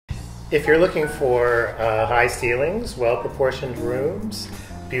If you're looking for high ceilings, well-proportioned rooms,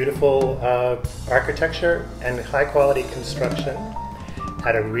 beautiful architecture, and high-quality construction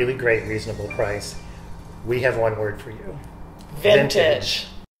at a really great, reasonable price, we have one word for you. Vintage.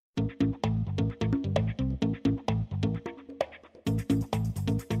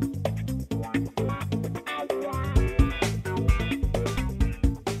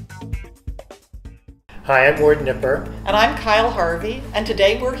 Hi, I'm Ward Nipper. And I'm Kyle Harvey, and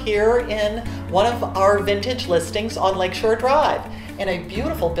today we're here in one of our vintage listings on Lakeshore Drive in a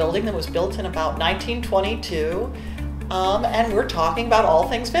beautiful building that was built in about 1922, and we're talking about all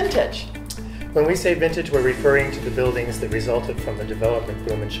things vintage. When we say vintage, we're referring to the buildings that resulted from the development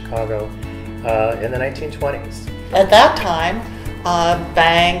boom in Chicago in the 1920s. At that time,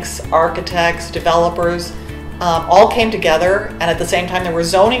 banks, architects, developers, all came together, and at the same time there were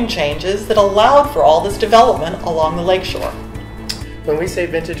zoning changes that allowed for all this development along the lakeshore. When we say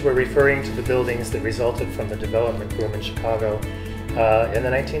vintage, we're referring to the buildings that resulted from the development boom in Chicago in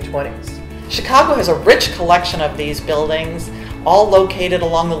the 1920s. Chicago has a rich collection of these buildings, all located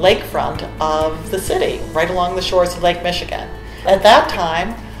along the lakefront of the city, right along the shores of Lake Michigan. At that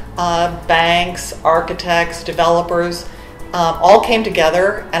time, banks, architects, developers, all came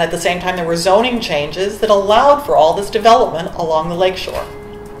together, and at the same time there were zoning changes that allowed for all this development along the lakeshore.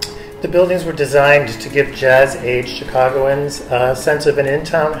 The buildings were designed to give jazz-age Chicagoans a sense of an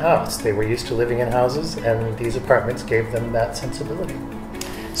in-town house. They were used to living in houses, and these apartments gave them that sensibility.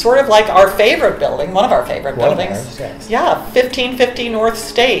 Sort of like our favorite building, one of our favorite buildings. Ours, yes. Yeah, 1550 North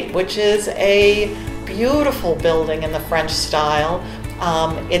State, which is a beautiful building in the French style.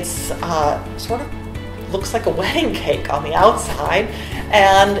 It's sort of looks like a wedding cake on the outside,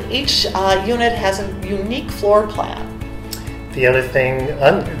 and each unit has a unique floor plan. The other thing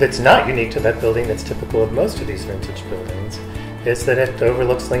that's not unique to that building, that's typical of most of these vintage buildings, is that it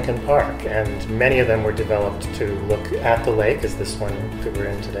overlooks Lincoln Park, and many of them were developed to look at the lake, as this one that we're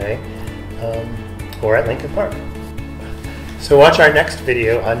in today, or at Lincoln Park. So watch our next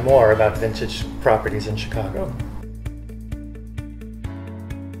video on more about vintage properties in Chicago.